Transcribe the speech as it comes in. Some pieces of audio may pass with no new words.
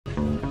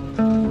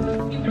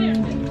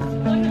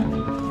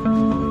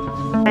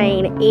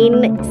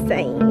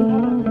Insane.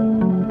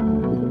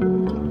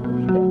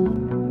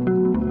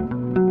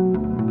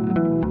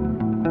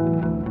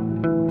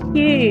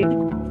 Cute.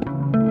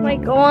 Oh my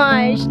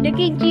gosh, look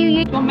at you.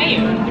 Look at the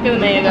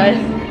mayo, guys.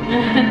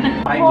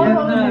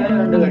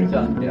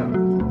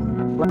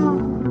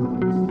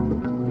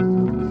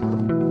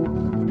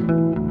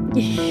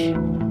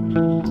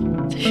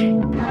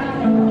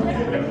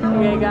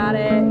 Okay, got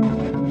it.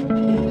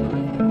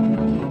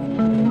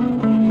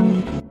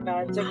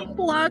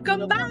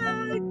 Welcome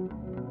back!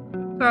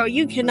 Girl,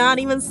 you cannot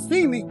even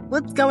see me.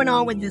 What's going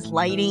on with this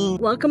lighting?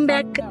 Welcome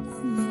back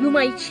to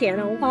my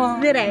channel.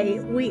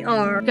 Today we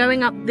are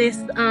going up this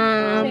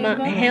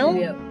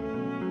hill.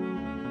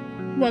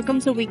 Welcome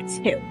to week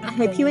 2. I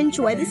hope you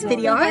enjoy this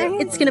video.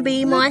 It's gonna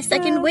be my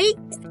second week.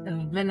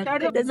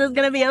 This is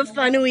gonna be a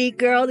fun week,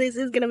 girl. This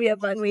is gonna be a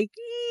fun week.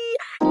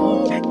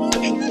 Okay.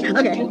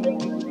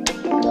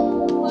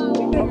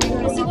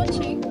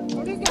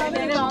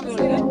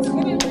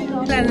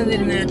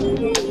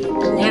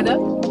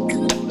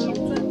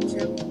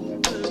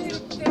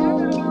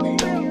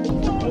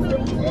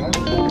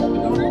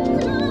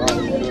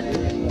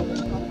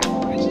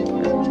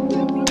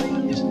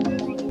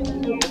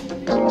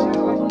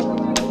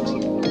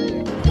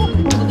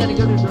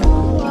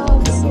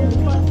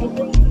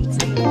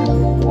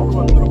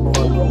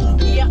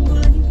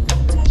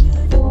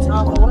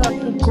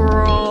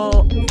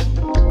 Girl,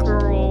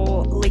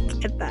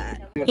 look at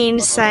that.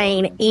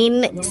 Insane.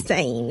 We're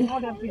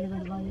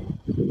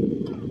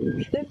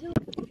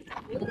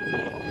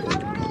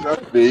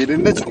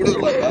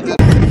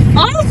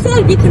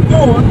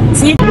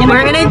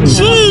in a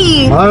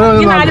Jeep.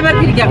 Oh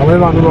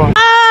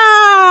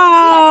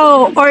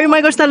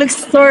my gosh, that looks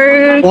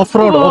so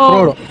off-road,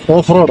 cool.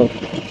 off-road.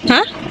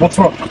 Huh?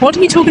 Off-road. What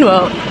are you talking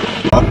about?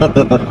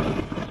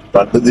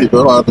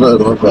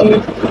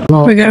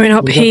 We're going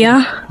up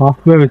here. Oh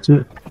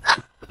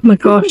my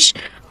gosh,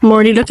 I'm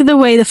already, look at the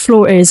way the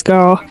floor is,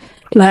 girl.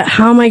 Like,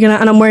 how am I gonna,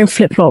 and I'm wearing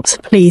flip-flops.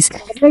 Please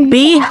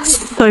be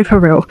super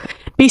real.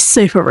 Be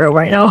super real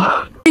right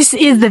now. This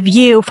is the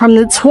view from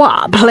the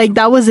top. Like,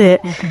 that was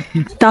it.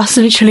 That's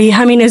literally,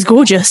 I mean, it's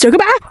gorgeous. Look at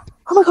that.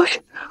 Oh my gosh,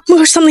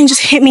 something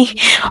just hit me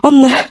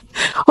on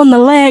the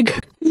leg.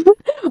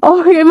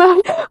 Oh my god, I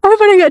hope I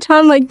don't get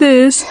tan like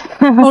this.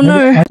 Oh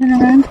no.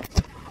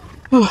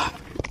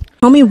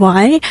 Tell me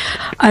why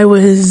I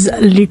was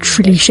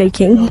literally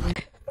shaking.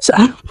 So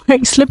I'm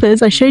wearing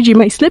slippers. I showed you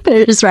my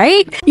slippers,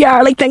 right?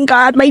 Yeah, like, thank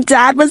God my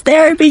dad was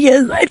there,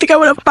 because I think I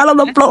would have fell on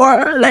the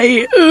floor.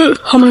 Like, ugh.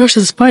 Oh my gosh,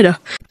 there's a spider.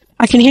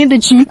 I can hear the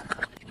Jeep.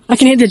 I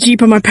can hear the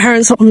Jeep and my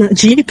parents are on that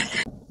Jeep.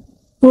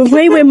 The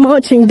way we're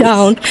marching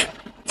down.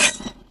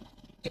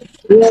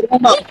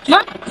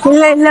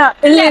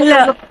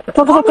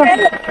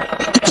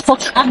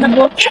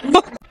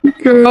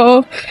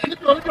 Girl.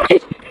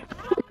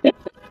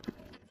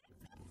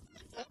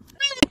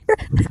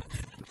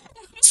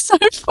 So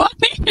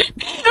funny.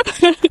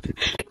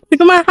 Look at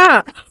my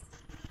hat.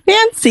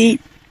 Fancy.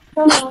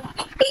 That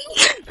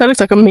looks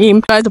like a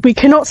meme. Guys, we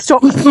cannot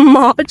stop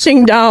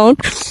marching down.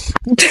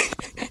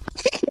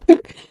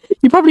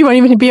 You probably won't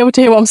even be able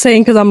to hear what I'm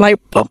saying because I'm like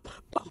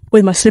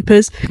with my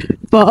slippers.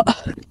 But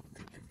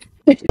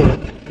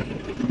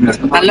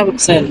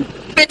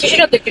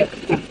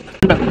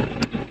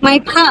my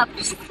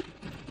pups.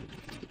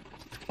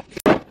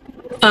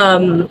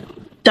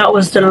 That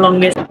was the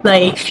longest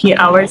like few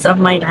hours of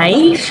my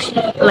life.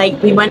 Like,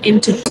 we went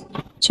into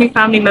 2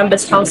 family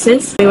members'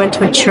 houses. We went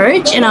to a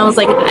church and I was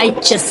like, I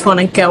just want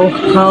to go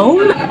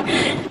home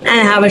and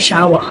have a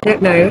shower. I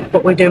don't know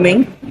what we're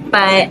doing,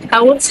 but I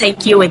will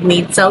take you with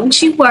me.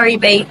 Don't you worry,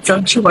 babe.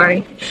 Don't you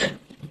worry.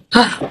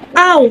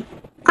 Ow!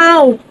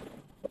 Ow!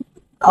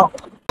 Oh.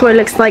 What it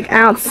looks like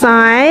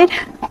outside.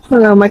 Oh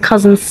no, my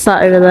cousin's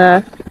sat over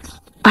there.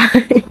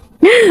 I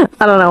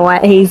don't know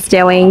what he's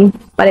doing,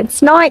 but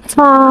it's night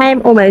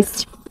time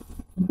almost.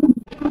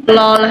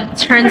 Lol,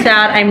 turns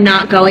out I'm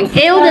not going.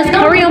 Ew, there's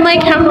curry on my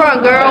camera,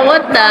 girl.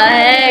 What the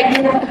heck?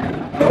 I'm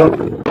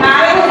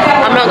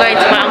not going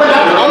to my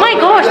uncle's. Oh my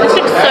gosh, this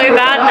looks so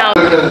bad now.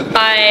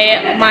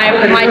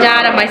 My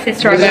dad and my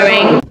sister are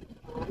going.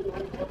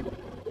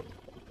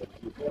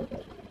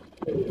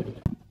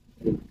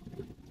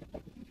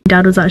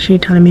 Dad was actually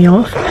telling me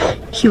off.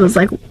 He was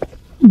like,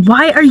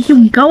 why are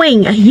you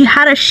going? You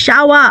had a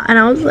shower. And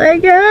I was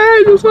like, yeah,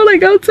 I just want to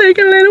go take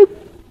a little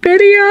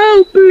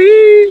video,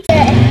 please.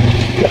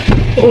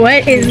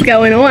 What is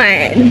going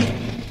on?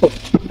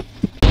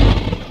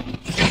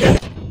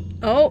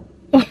 Oh,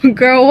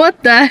 girl,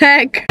 what the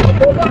heck?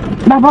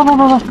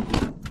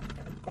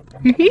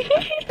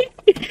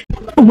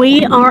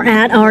 We are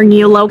at our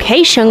new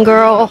location,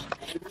 girl.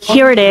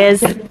 Here it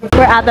is.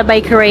 We're at the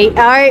bakery.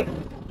 Alright.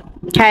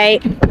 Okay.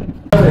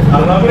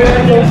 I'm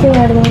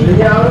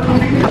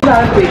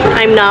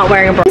not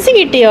wearing a bra.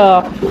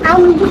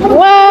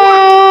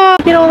 Wow!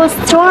 Look at all this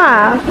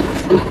stuff.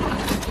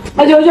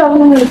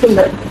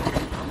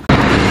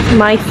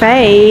 My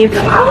fave.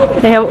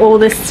 They have all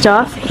this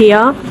stuff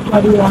here.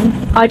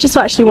 I just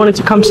actually wanted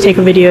to come to take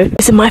a video.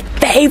 This is my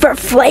favorite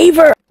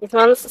flavor. This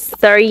one's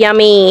so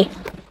yummy.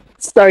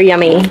 So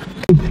yummy.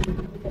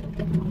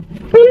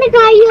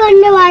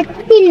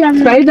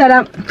 Try that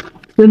up.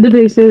 When the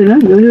taste is, no?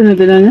 You know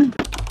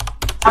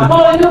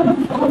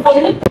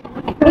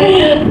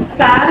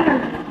that.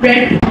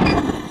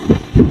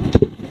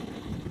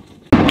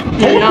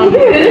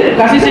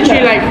 This is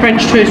actually like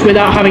French toast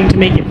without having to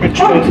make it French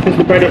toast because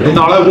the bread is.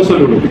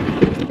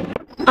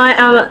 I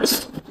am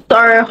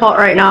so hot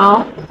right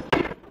now.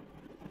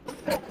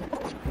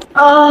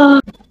 Oh.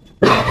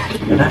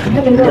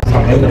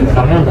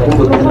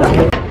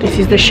 This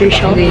is the shoe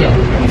shop.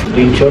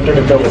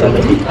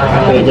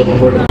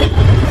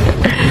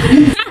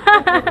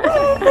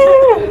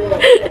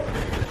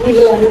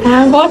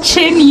 I'm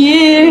watching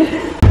you.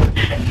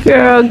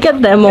 Girl,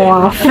 get them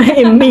off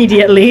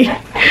immediately.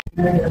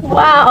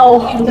 Wow.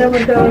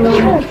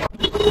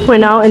 We're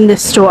now in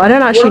this store. I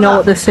don't actually know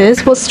what this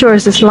is. What store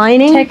is this?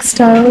 Lining?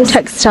 Textiles.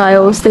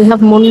 Textiles. They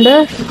have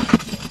Munda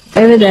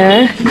over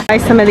there. Buy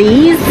some of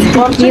these.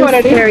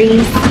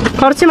 Berries.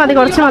 Korchu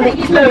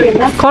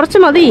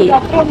madi.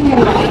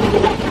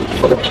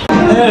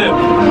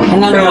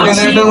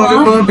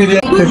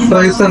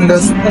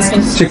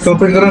 Chicken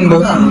finger and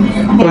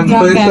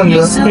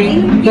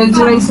French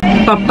fries.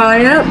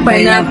 Papaya,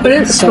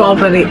 pineapple,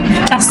 strawberry.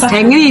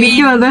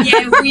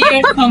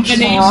 Weird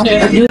combination.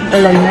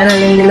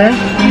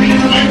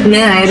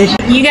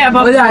 You get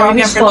about 4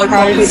 different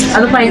fries.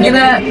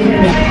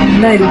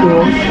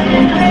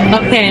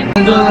 Okay.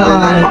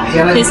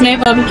 There's no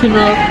barbecue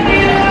milk.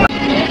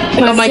 I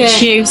got my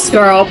juice,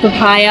 girl.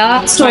 Papaya,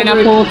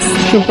 pineapple,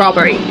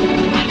 strawberry.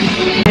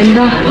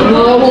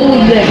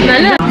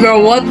 Girl,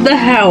 what the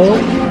hell?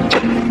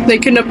 They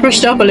couldn't have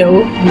pushed up a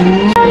little.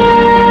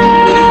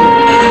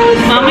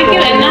 Mama,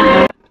 get in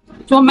there.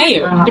 Do you want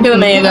mayo? Look at the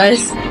mayo,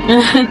 guys.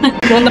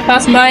 You want the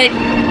first bite?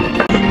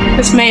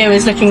 This mayo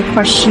is looking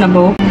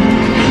questionable.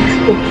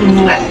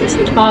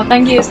 Oh,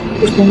 thank you.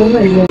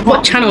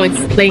 What channel is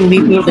playing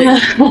these music?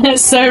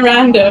 It's so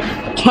random.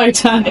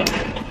 Titanic.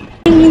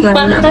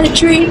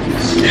 Tree.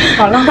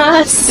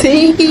 I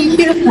see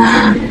you.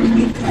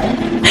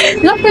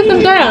 Not put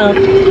them down.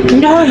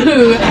 No.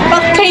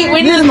 That's Kate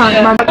Winslet.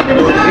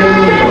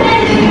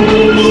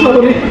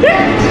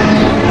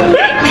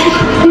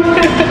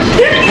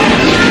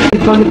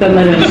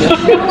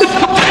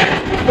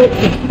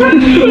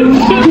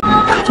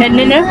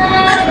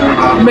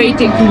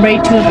 Rating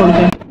കൊടുക്കും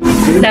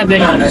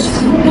 7.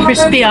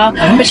 Crispier,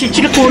 പക്ഷെ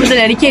ഇച്ചിരി കൂടുതൽ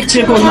എനിക്ക്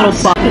ഇച്ചിരി കൂടുതൽ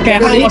ഉപ്പാ. Okay, I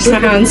haven't washed my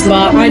hands,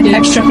 but I did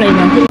extra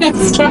flavor.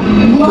 Extra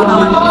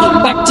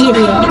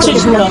bacteria.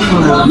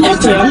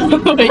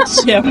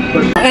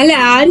 അല്ല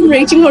ആരും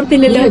റേറ്റിംഗ്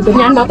കൊടുത്തില്ലല്ലോ.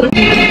 ഞാൻ മാത്രം.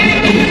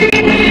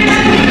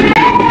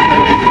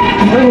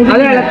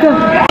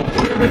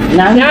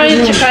 ഞാൻ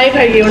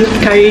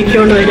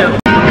കഴിക്കൊണ്ട് വരാം.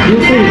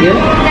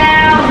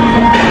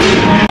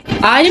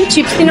 ആരും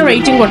ചിപ്സിന്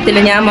റേറ്റിംഗ് കൊടുത്തില്ല,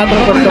 ഞാൻ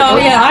മാത്രം കൊടുത്തു. Oh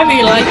yeah, I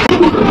really like it.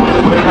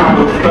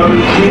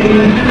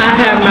 I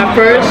have my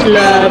first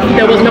love.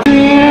 There was no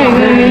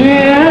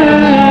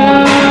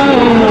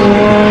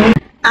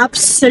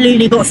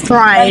absolutely got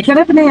fried.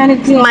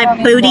 My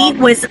booty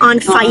was on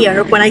fire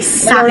when I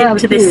sat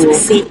into this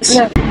seat.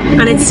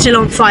 And it's still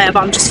on fire,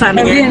 but I'm just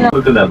filming it.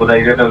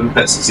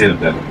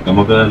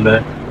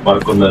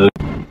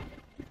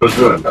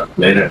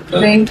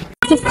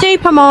 The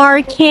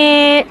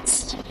supermarket.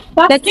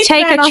 Let's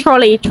take a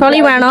trolley.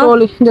 Trolley ran off.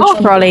 The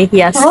trolley,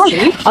 yes.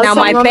 Now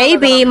my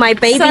baby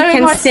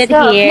can sit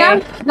here.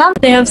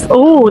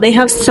 They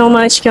have so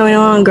much going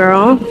on,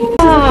 girl.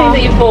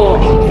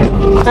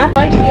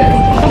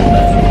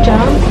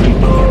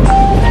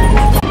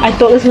 I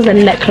thought this was a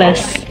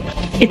necklace.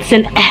 It's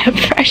an air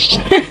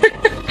freshener.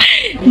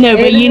 No,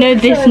 but you know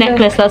this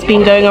necklace that's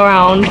been going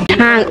around.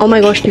 Tang. Oh my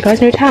gosh, do you guys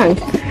know Tang?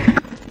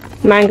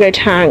 Mango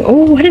Tang.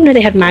 Oh, I didn't know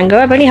they had mango.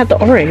 I've only had the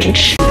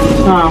orange.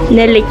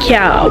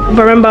 Nelikya.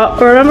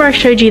 Remember I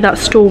showed you that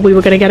store we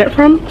were gonna get it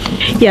from?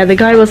 Yeah, the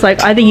guy was like,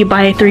 either you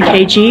buy 3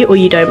 kg or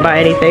you don't buy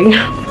anything.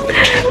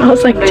 I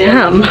was like,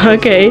 damn,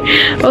 okay.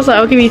 I was like,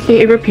 I'll give you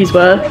 30 rupees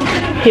worth.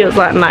 He was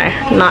like, no,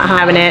 not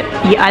having it.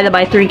 You either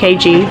buy 3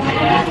 kg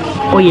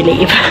or you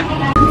leave.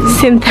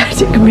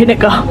 Synthetic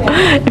vinegar.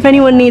 If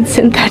anyone needs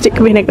synthetic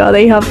vinegar,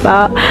 they have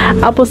that.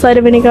 Apple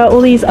cider vinegar,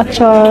 all these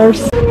achars.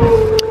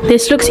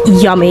 This looks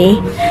yummy.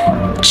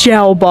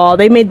 Gel bar.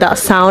 They made that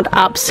sound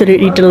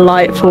absolutely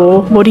delightful.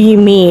 What do you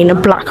mean?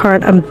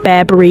 Blackcurrant and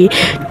bearberry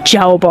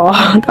gel bar.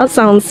 That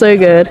sounds so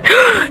good.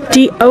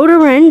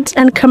 Deodorant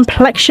and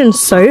complexion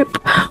soap.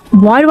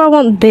 Why do I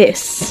want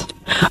this?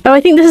 Oh, I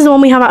think this is the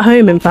one we have at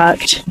home, in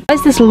fact. Why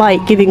is this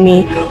light giving me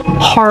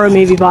horror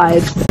movie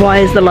vibes? Why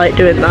is the light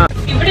doing that?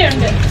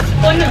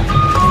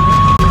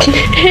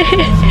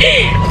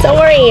 Don't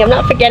worry, I'm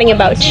not forgetting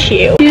about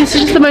you. This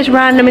is just the most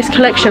randomest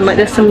collection. Like,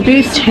 there's some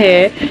Boost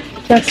here.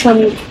 There's some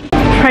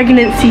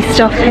pregnancy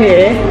stuff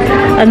here,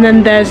 and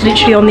then there's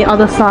literally on the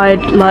other side,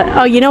 like,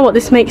 oh, you know what,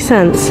 this makes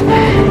sense,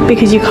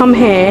 because you come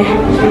here,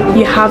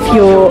 you have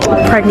your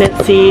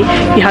pregnancy,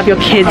 you have your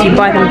kids, you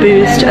buy them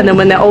Boost, and then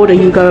when they're older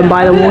you go and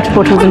buy them water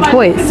bottles and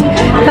toys.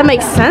 That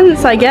makes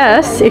sense, I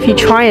guess. If you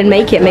try and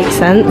make it make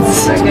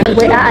sense.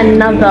 We're at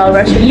another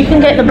restaurant. You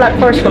can get the Black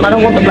Forest one. I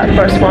don't want the Black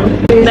Forest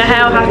one. The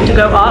hair had to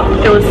go up.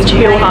 It was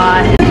too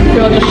high.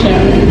 You'll just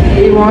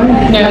share. You want?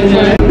 No.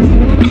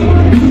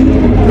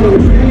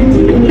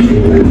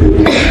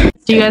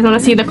 Do you guys want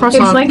to see the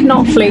croissant? It's like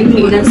not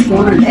flaky. That's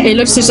one. It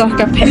looks just like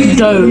a pet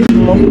dough.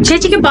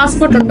 Check your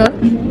passport on the.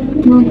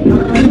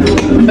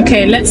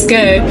 Okay, let's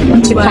go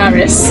to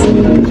Paris.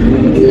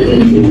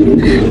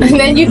 And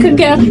then you could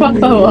get a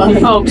proper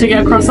one. Oh, to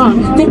get a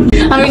croissant.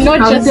 I mean, not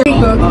just.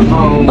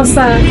 What's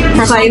that?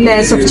 5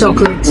 layers of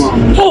chocolate.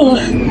 Oh,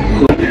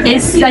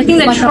 it's. I think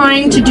they're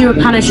trying to do a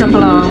pan au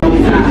chocolat.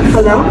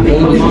 With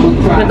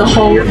the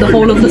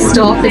whole of the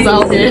stuff is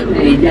out here.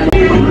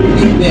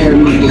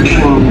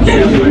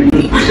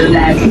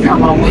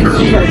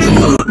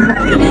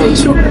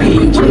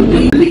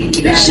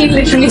 She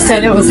literally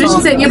said it was hot.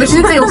 She said, yeah, but she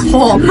didn't say it was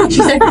hot.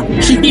 She said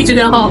she heated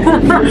it up.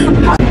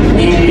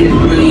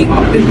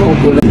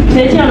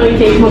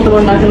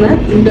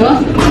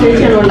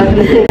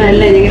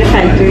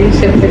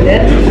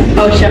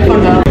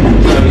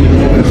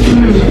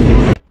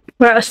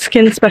 We're at a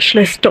skin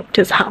specialist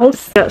doctor's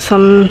house. Got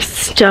some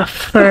stuff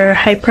for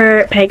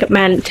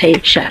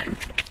hyperpigmentation.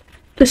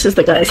 This is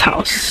the guy's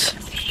house.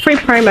 Free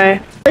promo.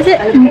 What is it?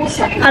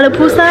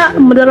 Alapusa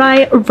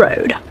Madurai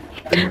Road.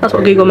 That's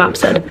what Google Maps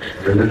said.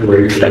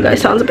 That guy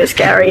sounds a bit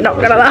scary, not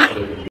gonna lie.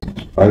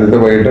 We're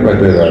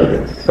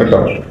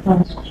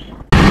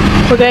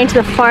going to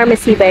the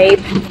pharmacy, babe,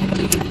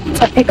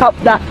 to pick up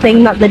that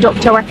thing that the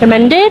doctor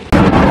recommended.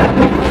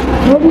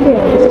 What are we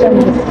doing?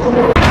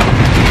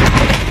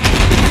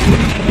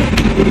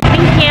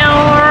 Thank you.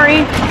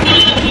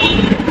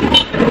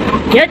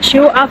 Get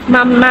you off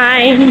my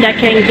mind. I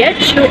can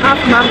get you off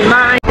my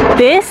mind.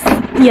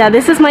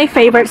 This is my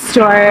favorite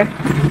store.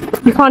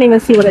 You can't even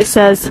see what it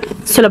says.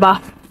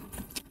 Silaba.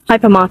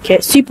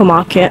 Hypermarket.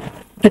 Supermarket.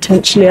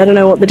 Potentially. I don't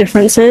know what the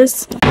difference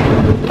is.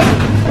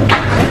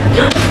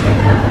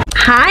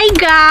 Hi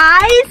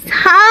guys.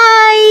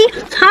 Hi.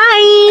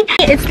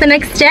 It's the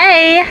next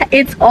day.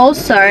 It's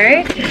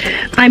also,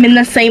 I'm in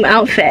the same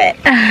outfit.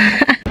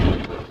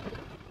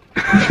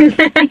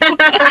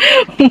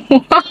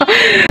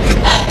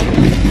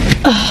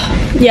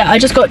 Yeah, I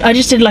just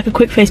did like a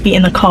quick face beat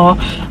in the car.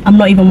 I'm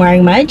not even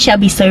wearing much. I'll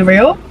be so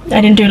real.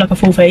 I didn't do like a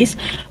full face.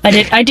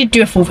 I did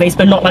do a full face,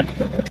 but not like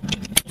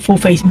full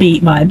face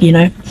beat vibe, you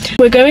know.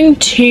 We're going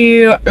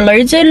to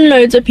loads and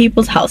loads of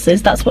people's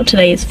houses. That's what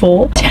today is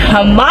for.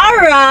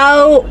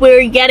 Tomorrow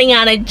we're getting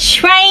on a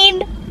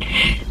train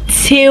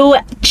to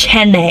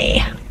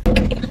Chennai.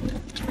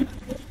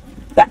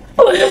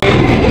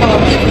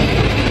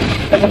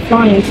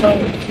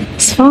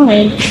 It's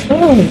fine.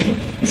 Oh.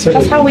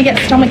 That's how we get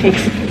stomach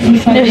aches.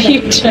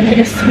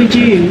 Yes, we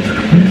do.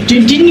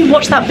 Didn't you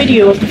watch that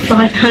video of the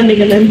fly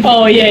landing and then?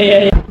 Oh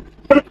yeah.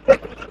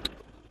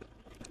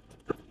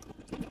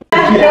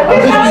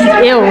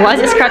 Ew, why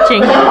is it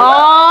scratching? Oh,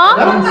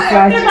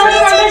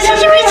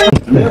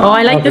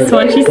 I like this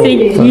one. She's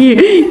saying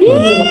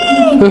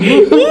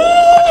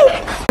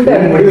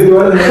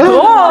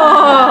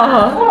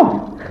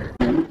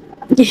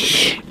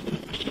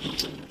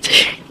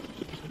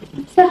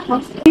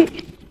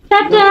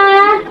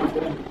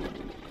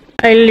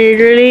I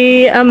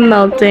literally am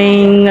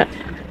melting.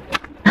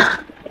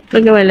 Look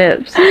at my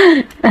lips.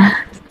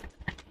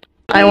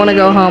 I want to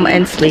go home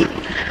and sleep.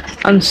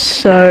 I'm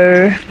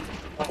so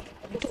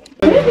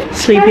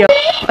sleepy.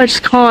 I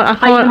just can't.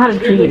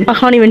 I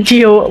can't even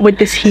deal with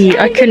this heat.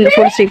 I couldn't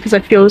fall asleep because I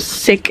feel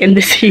sick in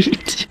this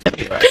heat.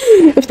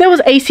 If there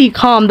was AC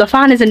calm, the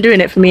fan isn't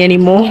doing it for me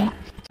anymore.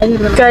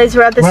 Guys,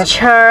 we're at this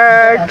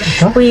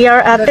church. We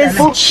are at this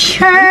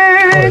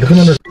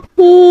church.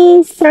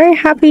 He's so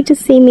happy to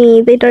see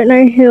me. They don't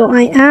know who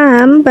I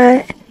am,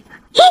 but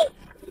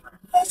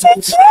he's so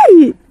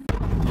cute.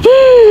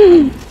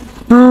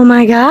 Oh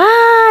my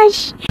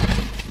gosh.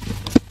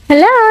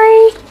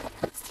 Hello.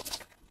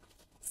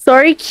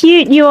 Sorry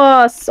cute you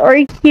are.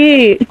 Sorry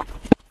cute.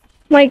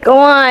 My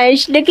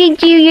gosh, look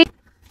at you.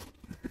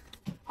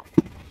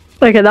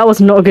 Okay, that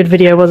was not a good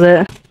video, was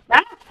it?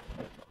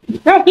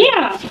 Right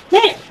here,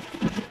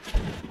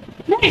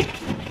 Nick.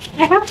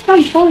 I have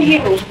some for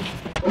you.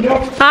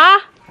 Huh?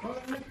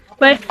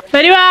 Where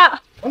do you at?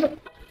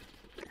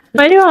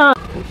 Where do you at?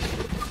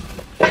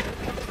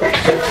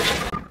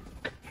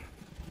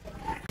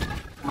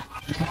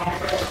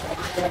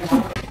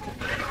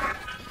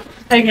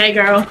 Okay,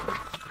 girl.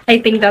 I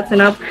think that's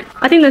enough.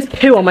 I think there's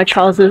poo on my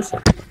trousers.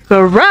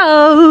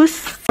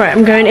 Gross! Right,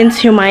 I'm going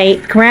into my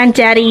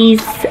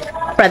granddaddy's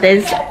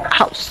brother's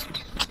house.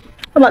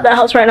 I'm at their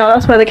house right now.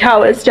 That's where the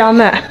cow is, down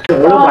there.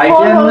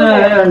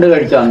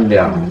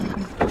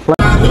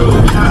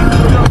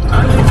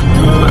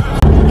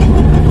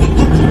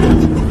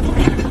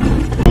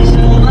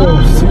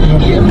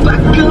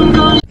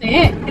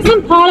 It's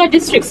in Paula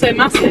district's so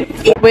massive.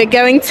 We're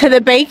going to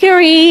the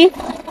bakery.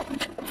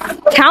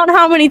 Count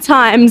how many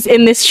times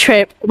in this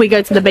trip we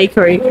go to the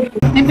bakery.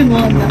 Maybe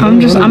more than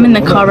that. I'm in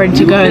the car ready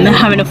to go and they're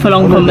having a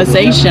full-on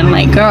conversation.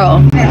 Like, girl,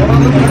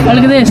 oh,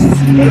 look at this.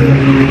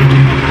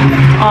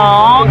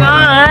 Oh,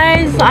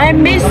 guys, I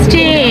missed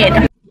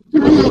it.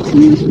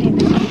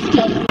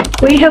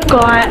 We have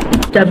got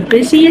the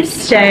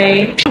busiest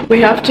day.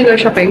 We have to go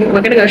shopping.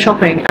 We're gonna go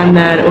shopping and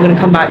then we're gonna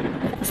come back,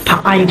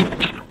 pack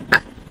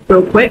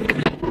real quick.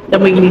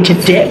 Then we need to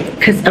dip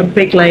because a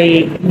big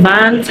like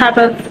van type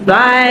of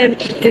vibe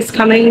is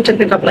coming to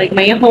pick up like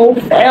my whole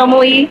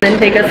family and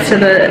take us to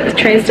the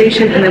train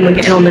station, and then we're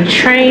getting on the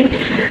train,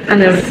 and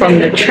then from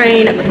the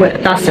train,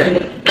 that's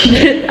it.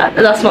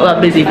 That's not that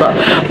busy, but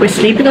we're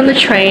sleeping on the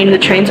train. The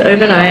train's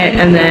overnight,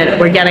 and then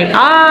we're getting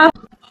off.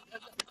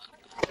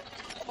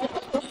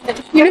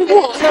 The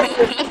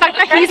fact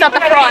that he's at the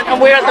front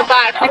and we're at the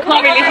back, I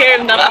can't really hear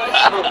him that much.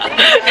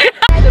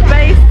 The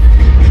bass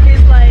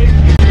is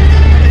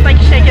like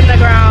shaking the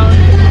ground.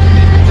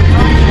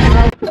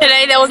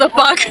 Today there was a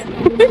bug.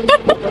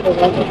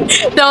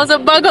 There was a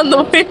bug on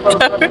the window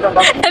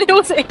and it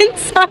was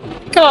inside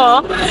the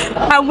car,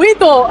 and we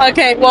thought,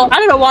 okay, well, I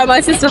don't know why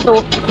my sister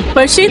thought,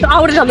 but I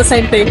would have done the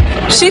same thing.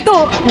 She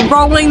thought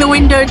rolling the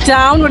window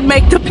down would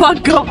make the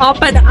bug go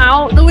up and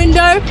out the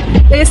window.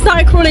 Then it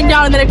started crawling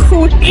down and then it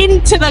crawled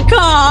into the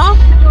car,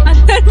 and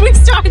then we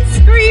started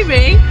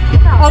screaming.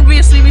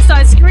 Obviously we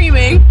started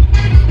screaming.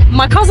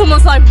 My cousin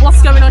was like,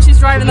 what's going on? She's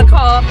driving the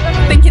car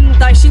thinking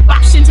that she's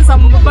bashed into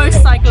some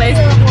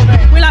motorcyclist.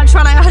 We're like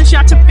trying to, she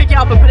had to pick it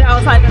up and put it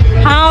outside.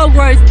 How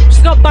gross.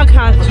 She's got bug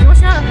hands. Did you wash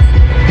your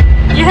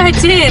hands? Yeah, I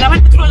did. I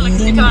went to the toilet like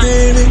 3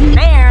 times.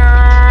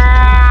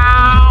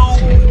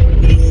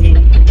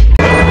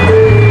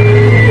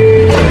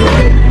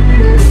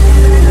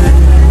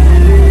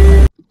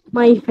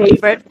 My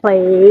favorite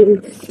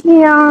place.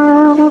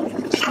 Yeah.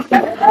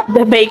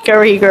 The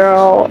bakery,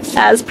 girl.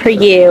 As per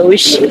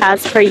usual.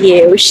 As per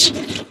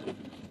usual.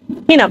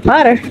 Peanut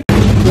butter.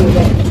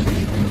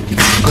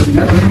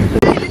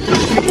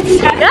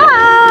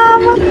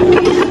 Yum!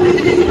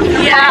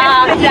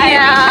 Yeah.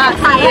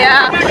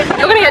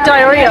 You're gonna get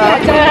diarrhea.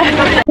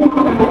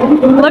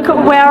 Look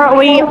at where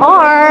we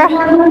are.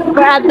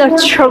 We're at the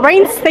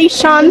train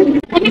station.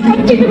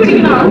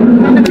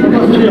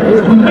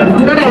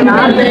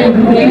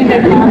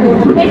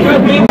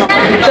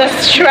 The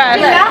stress.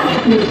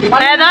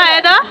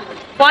 Eda?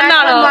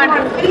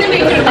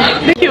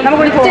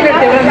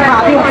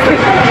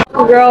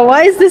 Girl,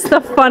 why is this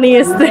the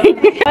funniest thing?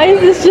 Why is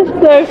this just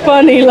so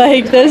funny?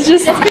 Like, there's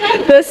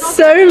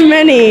so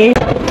many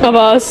of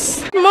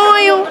us.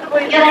 Smile.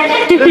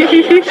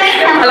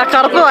 Alla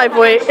carta dai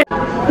poi.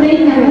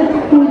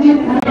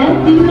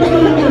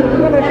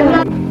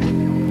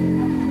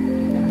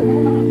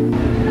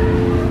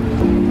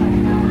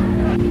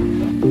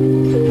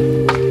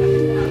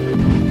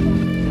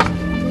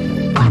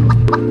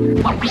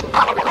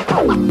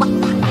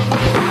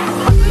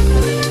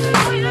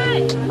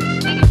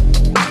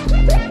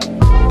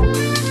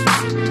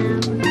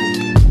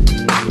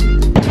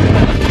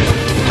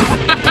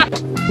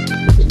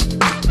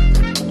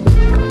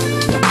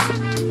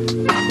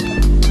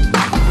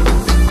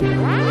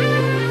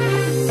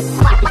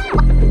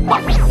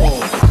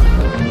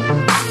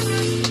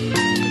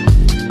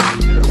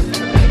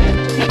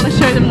 Let's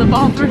show them the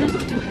bathroom.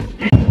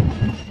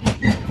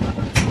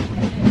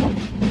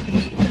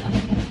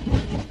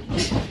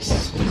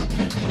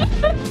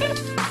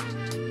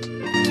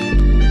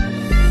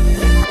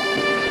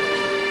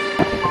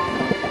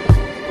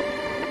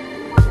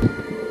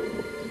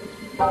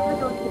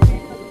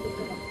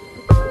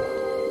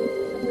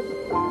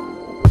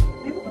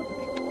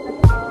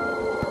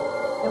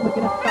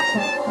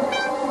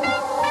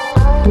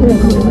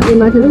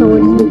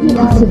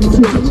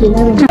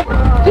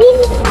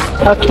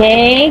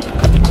 Okay.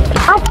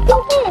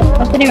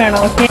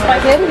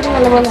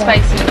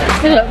 Spicy.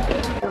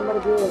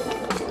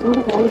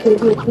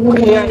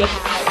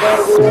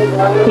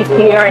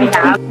 You already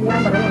have.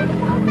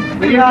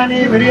 Biryani.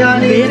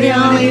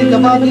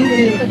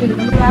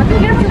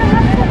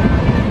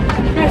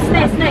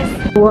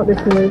 Nice. What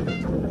this is?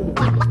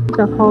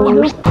 The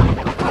whole.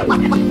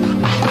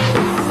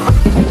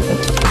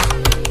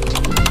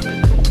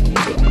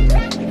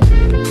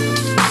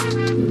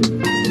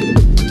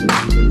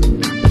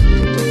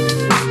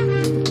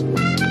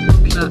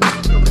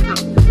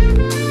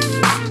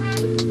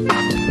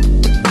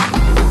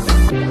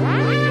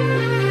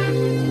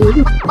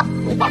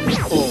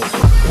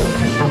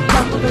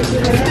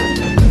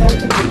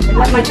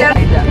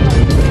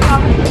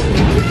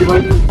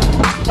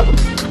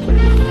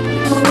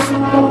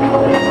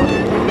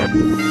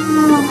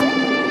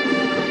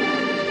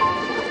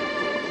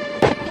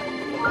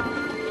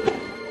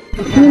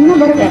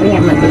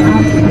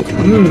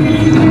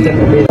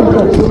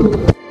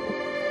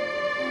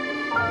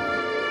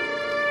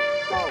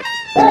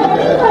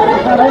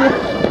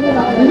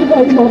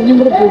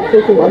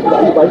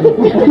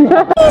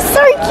 He's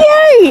so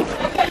cute!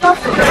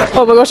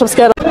 Oh my gosh, I'm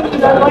scared.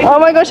 Oh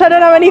my gosh, I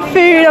don't have any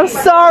food. I'm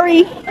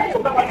sorry.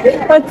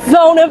 I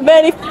don't have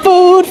any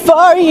food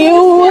for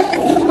you.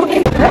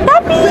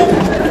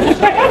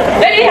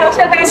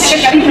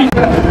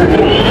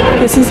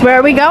 This is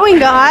where we're going,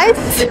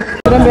 guys.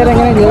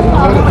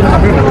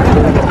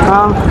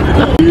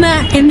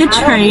 In the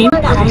train,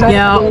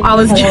 I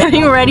was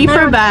getting ready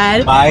for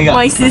bed.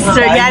 My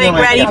sister getting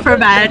ready for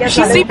bed.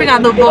 She's sleeping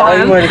at the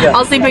bottom. I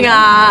was sleeping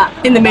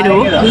in the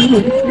middle.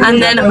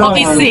 And then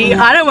obviously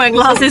I don't wear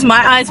glasses.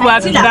 My eyes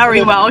work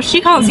very well. She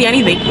can't see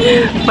anything.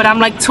 But I'm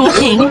like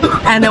talking,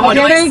 and then when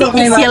I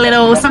see a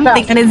little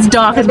something and it's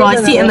dark as well, I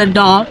see it in the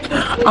dark.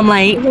 I'm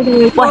like,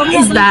 what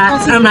is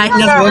that? I'm like,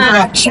 there's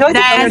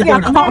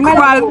a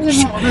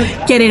cockroach.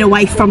 Get it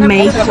away from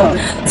me.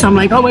 So I'm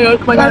like, oh my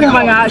god, oh my god, oh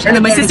my gosh. And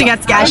then my sister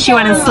gets scared. She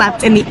went and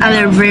slept in the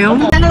other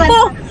room.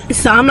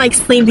 So I'm like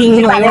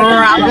sleeping like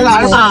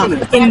wrapped up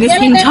in this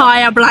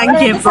entire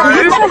blanket, bro.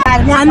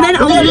 And then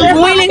I was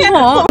boiling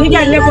hot.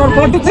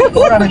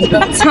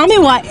 Tell me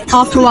what,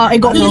 after a while it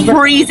got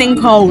freezing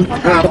cold.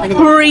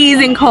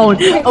 Freezing cold.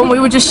 And we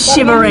were just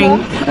shivering.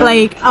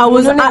 Like, I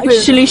was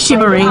actually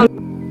shivering.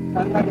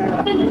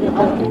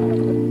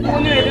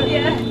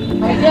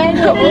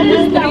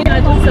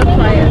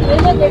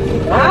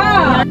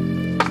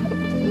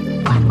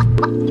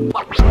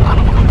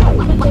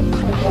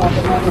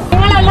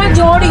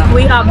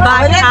 We are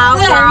back out,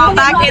 girl.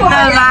 Back in the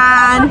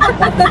van.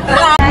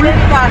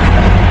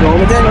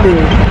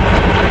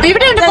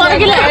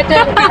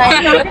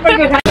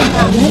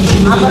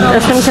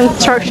 There's some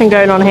construction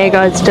going on here,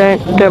 guys.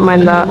 Don't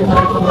mind that.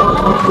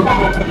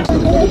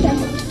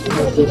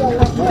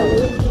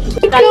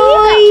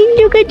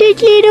 Look at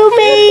this little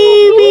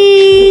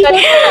baby.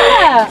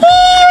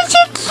 He's so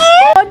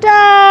cute.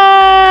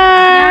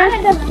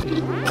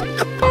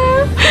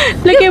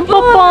 Look at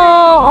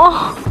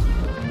Papa.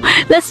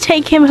 Let's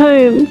take him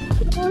home.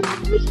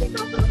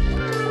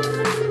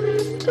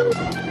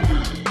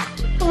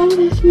 Oh,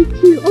 that's so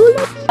cute. Oh,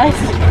 look.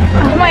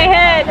 Oh, my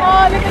head.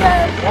 Oh, look at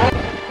that.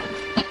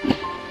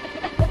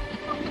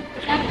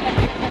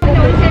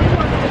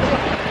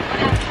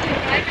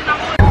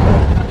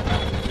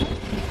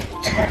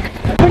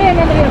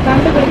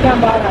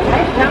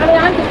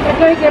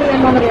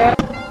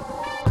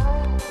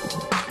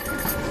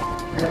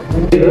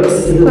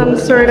 Some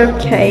sort of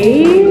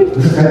cave.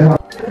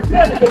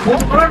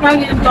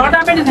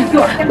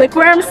 Look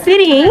where I'm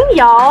sitting,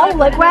 y'all.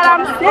 Look where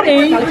I'm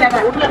sitting.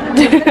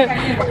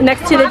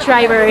 Next to the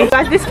driver.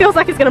 Guys, this feels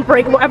like it's gonna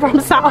break whatever I'm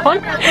sat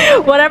on.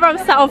 Whatever I'm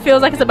sat on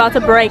feels like it's about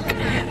to break.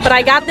 But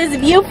I got this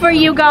view for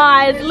you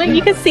guys. Look,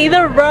 you can see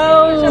the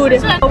road.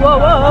 Whoa, whoa,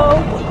 whoa.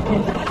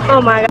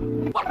 Oh my god.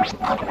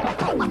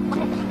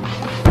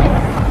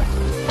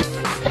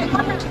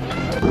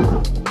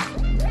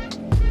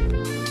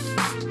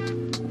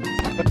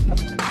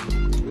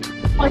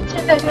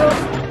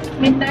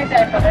 I'm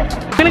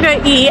gonna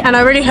go eat, and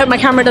I really hope my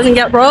camera doesn't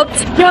get robbed. Do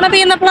you wanna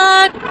be in the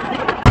vlog?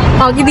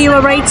 I'll give you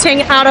a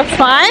rating out of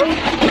 5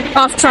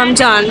 after I'm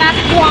done.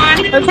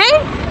 Okay?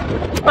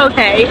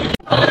 Okay.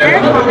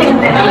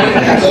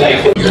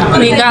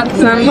 We got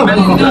some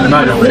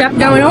stuff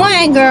going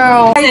on,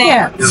 girl.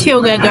 Yeah,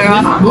 feel good,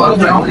 girl.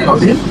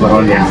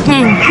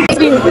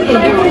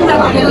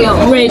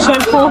 Wait, should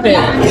I pop it?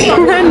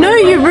 No,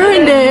 you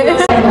ruined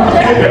it.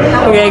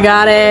 Okay,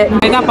 got it.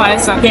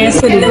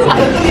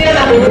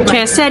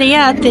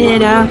 Quesadilla.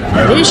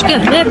 Ish que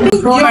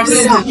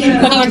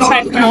putting a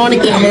track on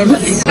again.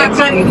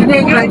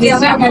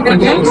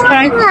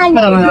 Sorry.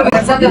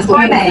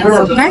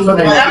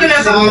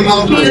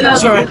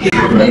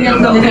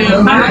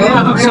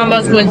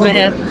 Somebody's with my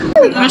head.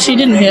 No, she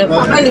didn't hit.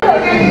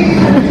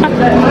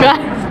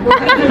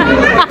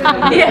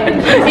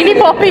 Ini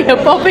poppy.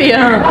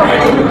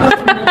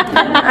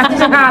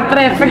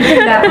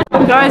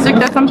 Guys, look,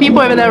 there's some people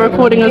over there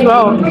recording as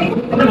well.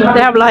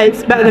 They have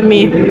lights better than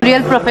me.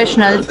 Real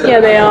professionals. Yeah,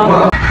 they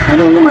are.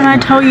 When I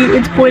tell you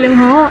it's boiling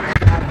hot.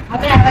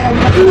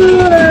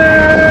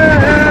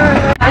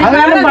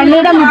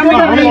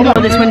 Oh,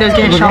 this window's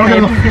getting shut.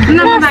 Look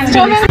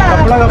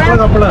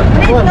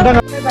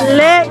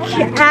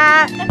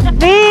at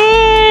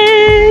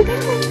this.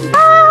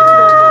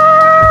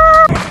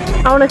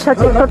 I want to touch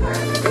it.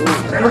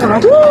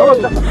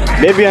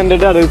 Maybe under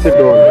that is it.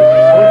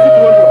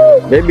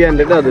 Maybe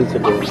under that is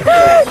it. Look at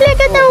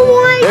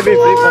the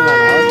white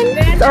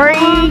one. Sorry,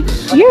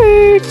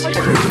 cute.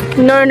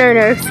 No.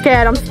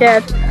 Scared. I'm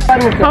scared. I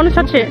want to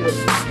touch it.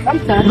 I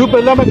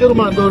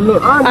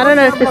don't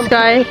know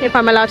if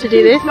I'm allowed to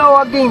do this.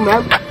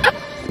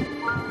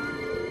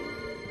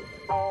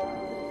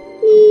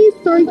 He's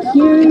so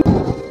cute.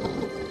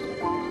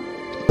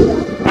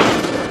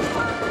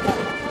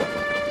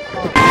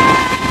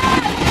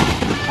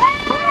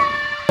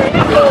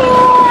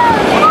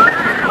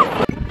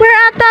 We're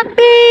at the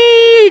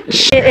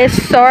beach. It is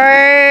so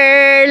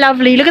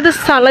lovely. Look at the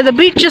sun. Like, the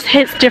beach just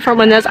hits different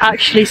when there's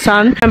actually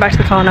sun. Going back to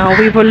the car now.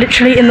 We were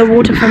literally in the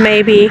water for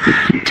maybe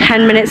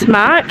 10 minutes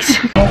max.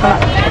 I'm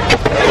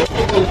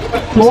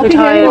so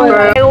tired,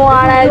 bro. I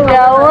wanna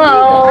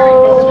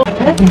go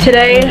home.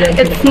 Today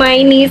it's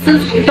my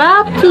niece's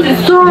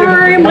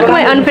baptism. Look at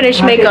my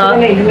unfinished makeup.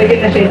 I look like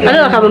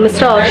I have a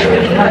moustache.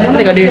 I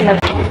think I do.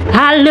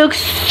 I look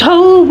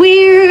so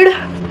weird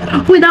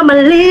without my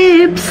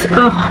lips.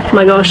 Oh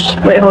my gosh.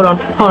 Wait, hold on.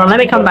 Let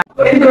me come back.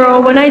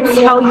 Girl, when I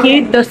tell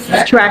you the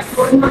stress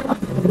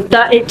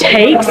that it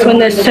takes when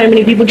there's so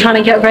many people trying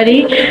to get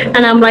ready,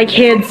 and I'm like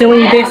here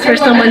doing this for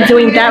someone,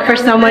 doing that for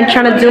someone,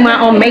 trying to do my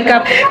own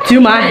makeup, do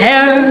my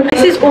hair.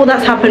 This is all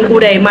that's happened all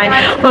day. My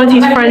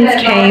auntie's friends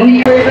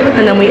came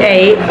and then we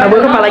ate. I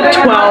woke up at like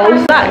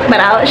 12, but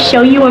I'll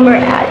show you when we're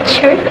at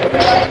church.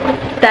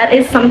 That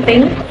is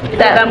something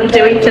that I'm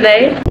doing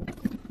today.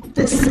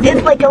 This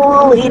is like a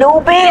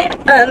little bit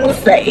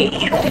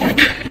unsafe.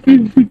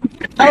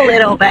 A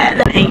little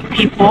bit. 8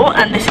 people,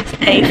 and this is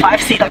a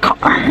 5-seater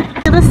car.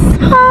 The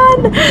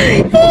sun!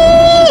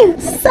 Eee,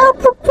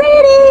 super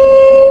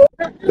pretty!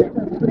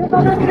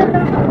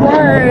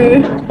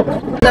 Lori!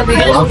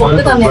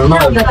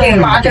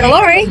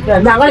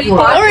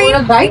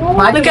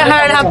 Look at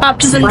her in her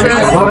baptism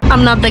dress.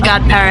 I'm not the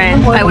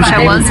godparent. I wish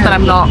I was, but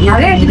I'm not.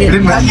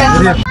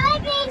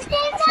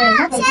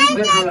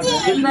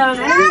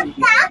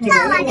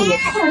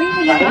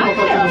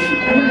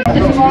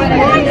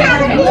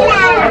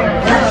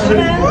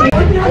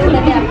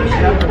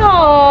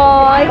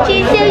 Oh,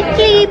 she's so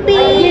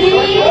sleepy.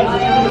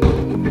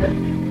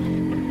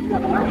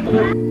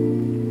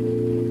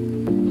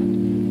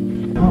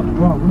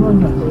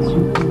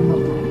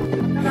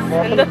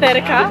 Anda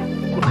cerca.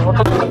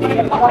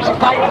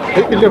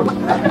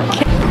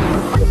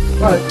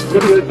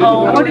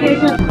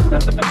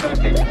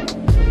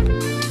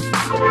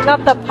 Not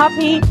the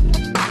puppy.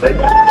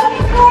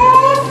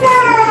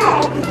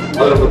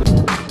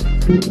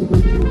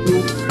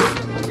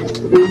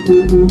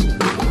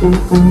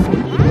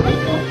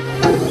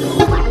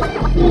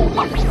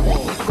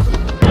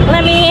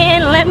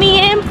 Let me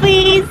in,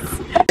 please.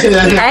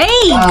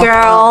 Hey,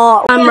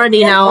 girl. I'm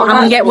ready now.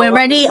 We're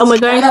ready and we're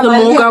going to the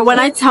mall, girl. When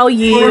I tell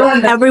you,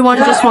 everyone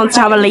just wants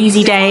to have a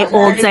lazy day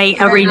all day,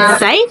 every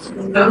day.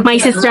 My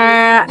sister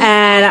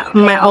and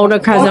my older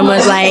cousin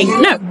was like,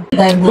 no,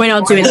 we're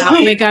not doing that.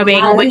 We're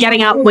going. We're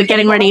getting up. We're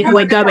getting ready.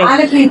 We're going.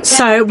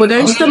 So we're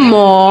going to the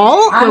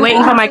mall. We're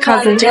waiting for my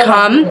cousin to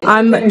come.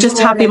 I'm just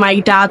happy my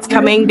dad's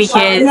coming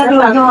because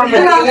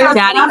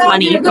daddy's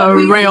money for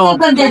real.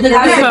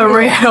 For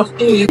real.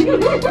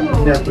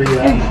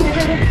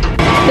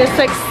 This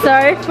looks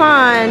so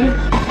fun.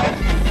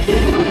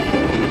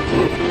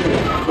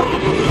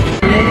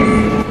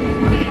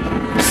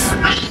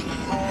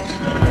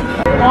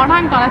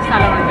 Modern color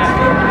salad.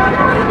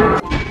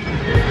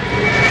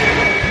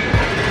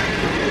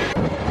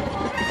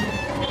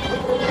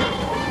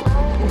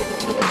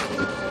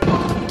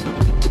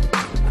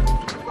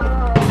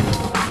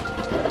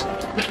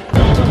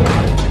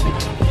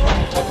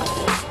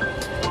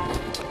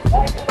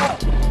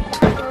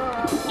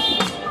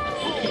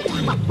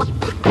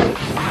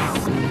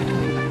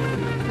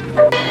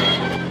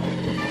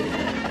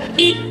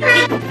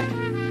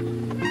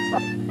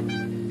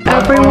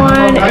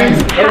 Everyone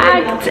is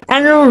packed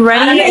and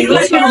ready to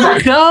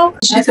go.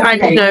 It's gonna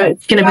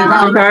be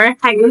so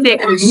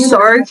hectic, so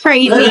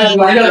crazy,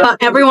 but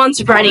everyone's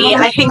ready.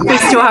 I think we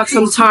still have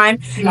some time.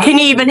 Can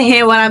you even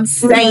hear what I'm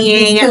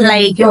saying?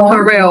 Like,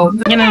 for real.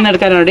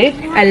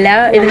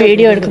 Hello, is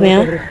video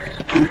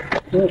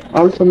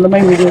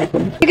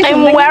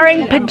I'm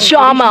wearing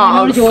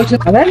pajamas.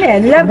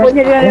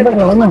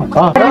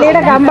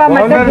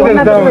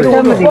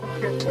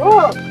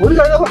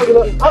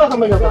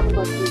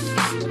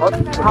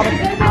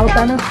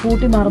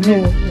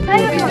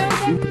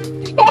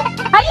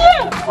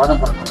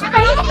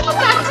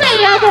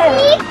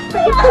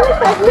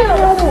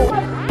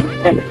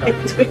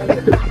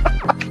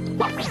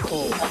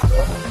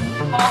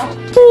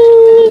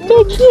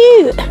 So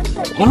cute.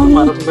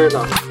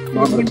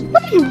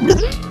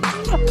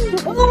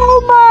 Oh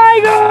my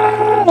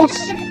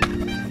gosh!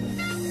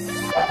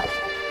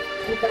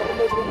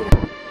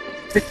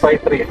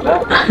 653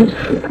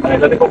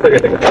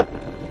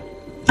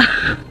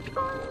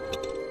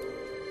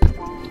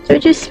 So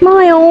just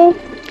smile.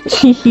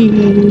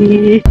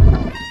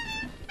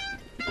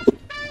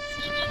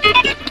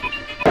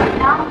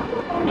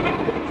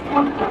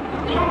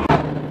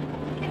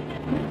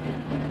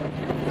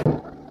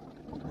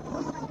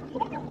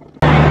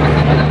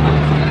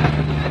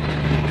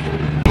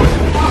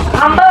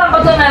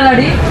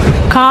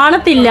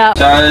 കാണത്തില്ല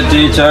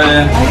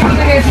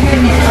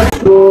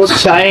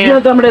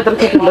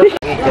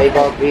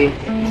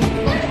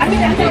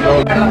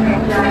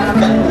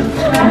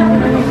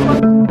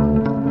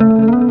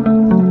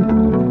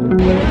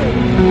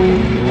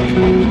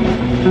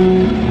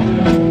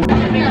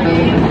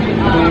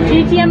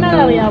GTML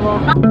അറിയാവോ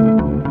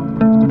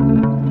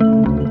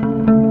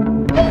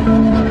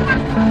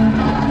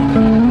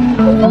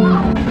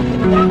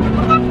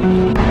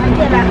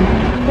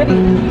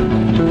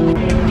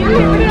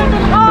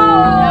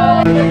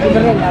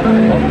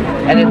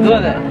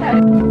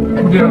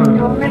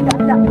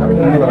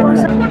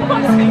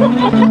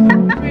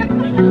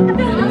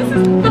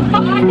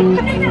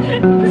This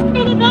is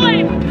the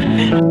vibe.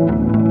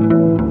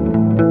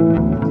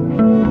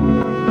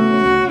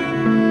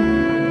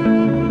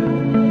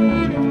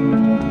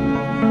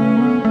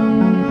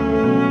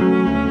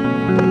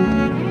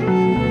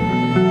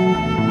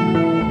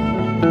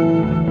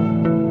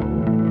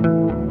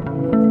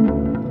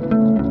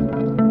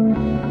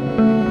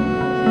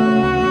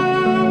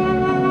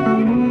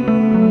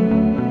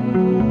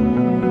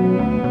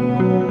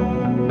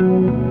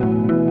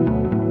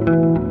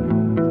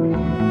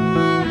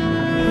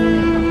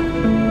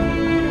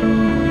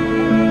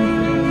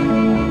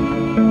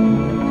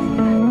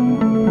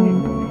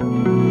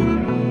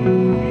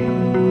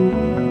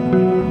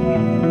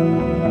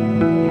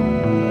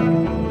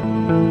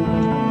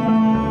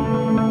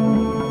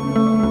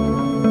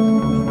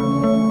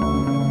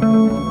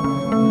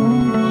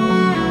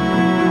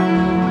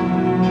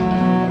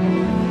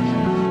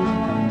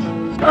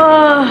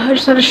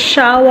 just had a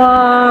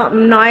shower,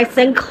 nice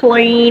and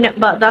clean,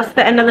 but that's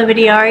the end of the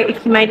video.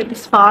 If you made it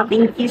this far,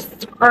 thank you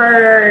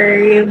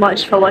so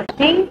much for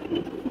watching.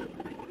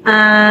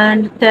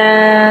 And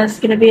there's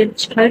gonna be a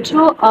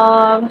total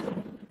of,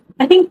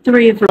 I think,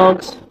 3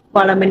 vlogs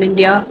while I'm in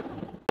India.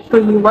 So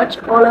you watch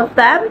all of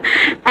them,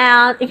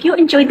 and if you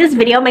enjoyed this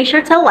video, make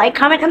sure to like,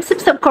 comment, and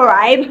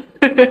subscribe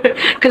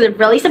because it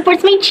really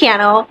supports my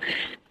channel.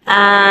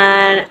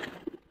 And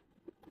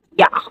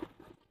yeah,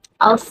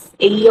 I'll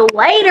see you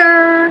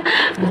later.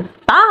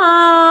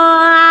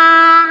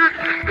 Bye.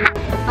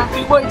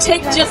 It won't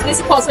take just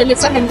this pause and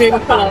looks like I'm doing a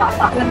follow-up.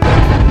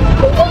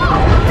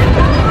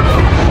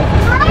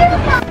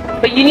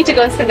 But you need to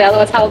go and sit there,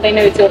 otherwise how will they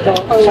know it's your dog?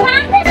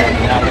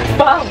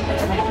 Wow.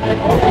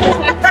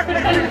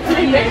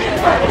 Do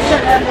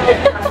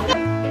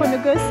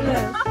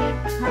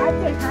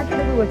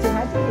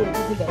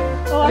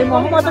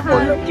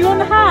you want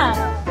the hat?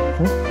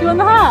 Do you want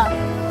the hat?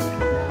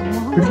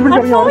 I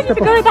told you to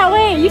go that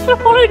way. You should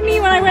have followed me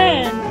when I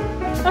ran.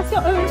 That's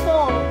your own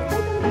fault.